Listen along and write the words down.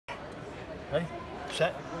Ready?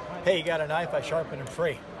 Set. Hey, you got a knife? I sharpen them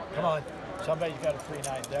free. Come on. Somebody's got a free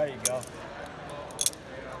knife. There you go.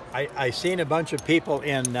 I seen a bunch of people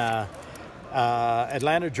in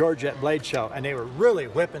Atlanta, Georgia at Blade Show, and they were really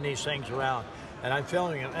whipping these things around. And I'm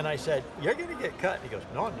filming them, and I said, "You're going to get cut." And he goes,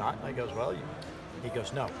 "No, I'm not." And I goes, "Well, he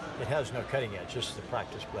goes, "No, it has no cutting edge, just the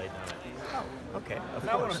practice blade on it." Oh, okay.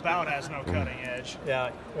 That one about has no cutting edge. Yeah.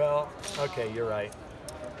 Well, okay, you're right.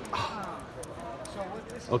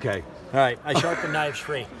 Okay. All right, I sharpen knives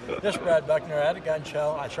free. This is Brad Buckner at a gun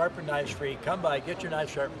show. I sharpen knives free. Come by, get your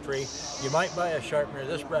knife sharpened free. You might buy a sharpener.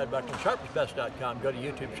 This is Brad Buckner, sharpensbest.com. Go to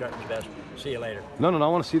YouTube, Sharpens Best. See you later. No, I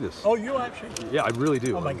want to see this. Oh, you actually? Yeah, I really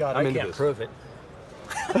do. Oh my God, I'm I into can't this. prove it.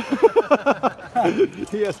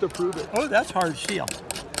 He has to prove it. Oh, that's hard steel.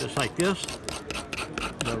 Just like this.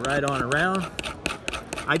 Go right on around.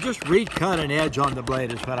 I just recut an edge on the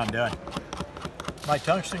blade is what I'm doing. My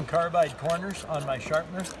tungsten carbide corners on my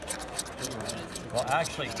sharpener will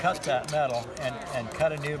actually cut that metal and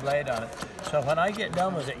cut a new blade on it. So when I get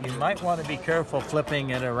done with it, you might want to be careful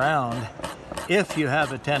flipping it around if you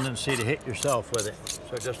have a tendency to hit yourself with it.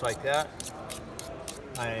 So just like that.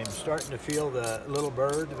 I'm starting to feel the little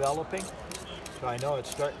burr developing, so I know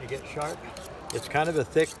it's starting to get sharp. It's kind of a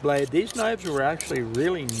thick blade. These knives were actually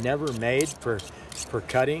really never made for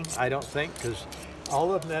cutting, I don't think, because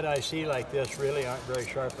all of them that I see like this really aren't very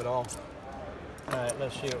sharp at all. All right,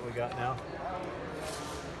 let's see what we got now.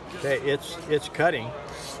 Okay, it's cutting.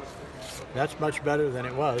 That's much better than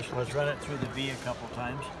it was. Let's run it through the V a couple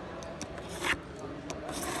times.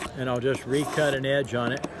 And I'll just recut an edge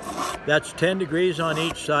on it. That's 10 degrees on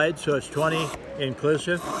each side, so it's 20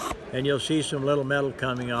 inclusive, and you'll see some little metal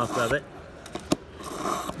coming off of it.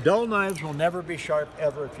 Dull knives will never be sharp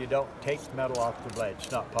ever if you don't take metal off the blade.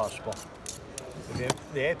 It's not possible.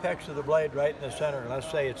 The apex of the blade right in the center,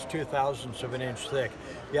 let's say it's 2/1000ths of an inch thick,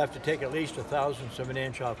 you have to take at least 1/1000th of an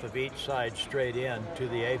inch off of each side straight in to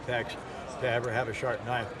the apex to ever have a sharp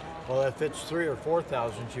knife. Well, if it's 3 or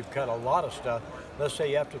 4/1000ths, you've cut a lot of stuff. Let's say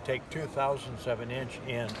you have to take 2/1000ths of an inch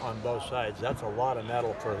in on both sides. That's a lot of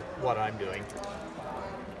metal for what I'm doing.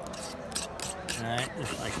 All right,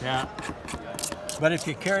 just like that. But if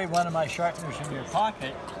you carry one of my sharpeners in your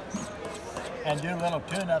pocket and do little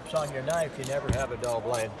tune-ups on your knife, you never have a dull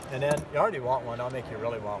blade. And then you already want one. I'll make you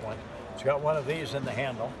really want one. It's got one of these in the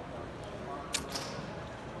handle.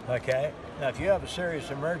 Okay. Now, if you have a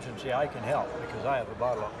serious emergency, I can help because I have a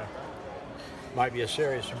bottle opener. Might be a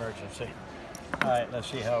serious emergency. All right,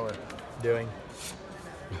 let's see how we're doing.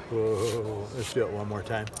 Whoa, let's do it one more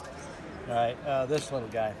time. All right, this little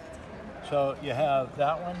guy. So you have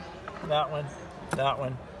that one, that one, that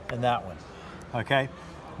one, and that one. Okay,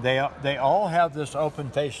 they all have this open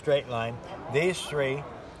face straight line. These three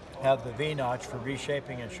have the V-notch for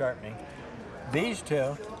reshaping and sharpening. These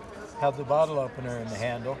two have the bottle opener in the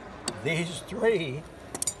handle. These three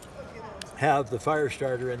have the fire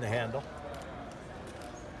starter in the handle.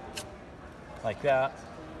 Like that.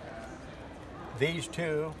 These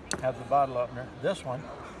two have the bottle opener. This one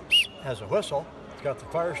has a whistle. It's got the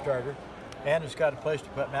fire starter, and it's got a place to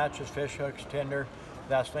put matches, fish hooks, tinder,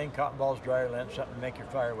 Vaseline, cotton balls, dryer lint, something to make your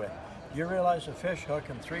fire with. You realize a fish hook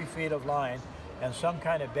and 3 feet of line and some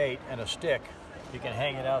kind of bait and a stick, you can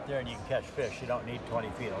hang it out there and you can catch fish. You don't need 20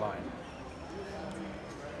 feet of line.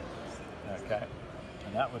 Okay,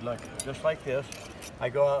 and that would look just like this. I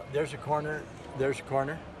go out, there's a corner,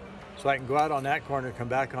 so I can go out on that corner, come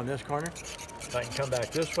back on this corner. So I can come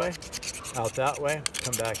back this way, out that way,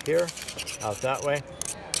 come back here, out that way.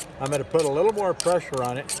 I'm going to put a little more pressure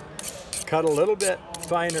on it, cut a little bit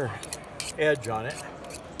finer edge on it,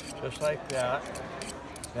 just like that.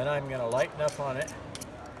 Then I'm going to lighten up on it,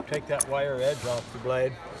 take that wire edge off the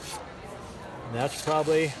blade. And that's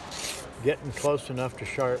probably getting close enough to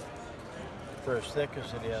sharp for as thick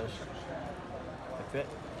as it is. If it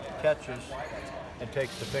catches and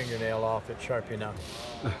takes the fingernail off, it's sharp enough.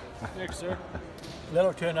 Thanks, sir.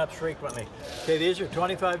 Little tune-ups frequently. Okay, these are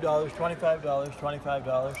 $25, $25,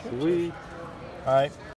 $25. Sweet. All right.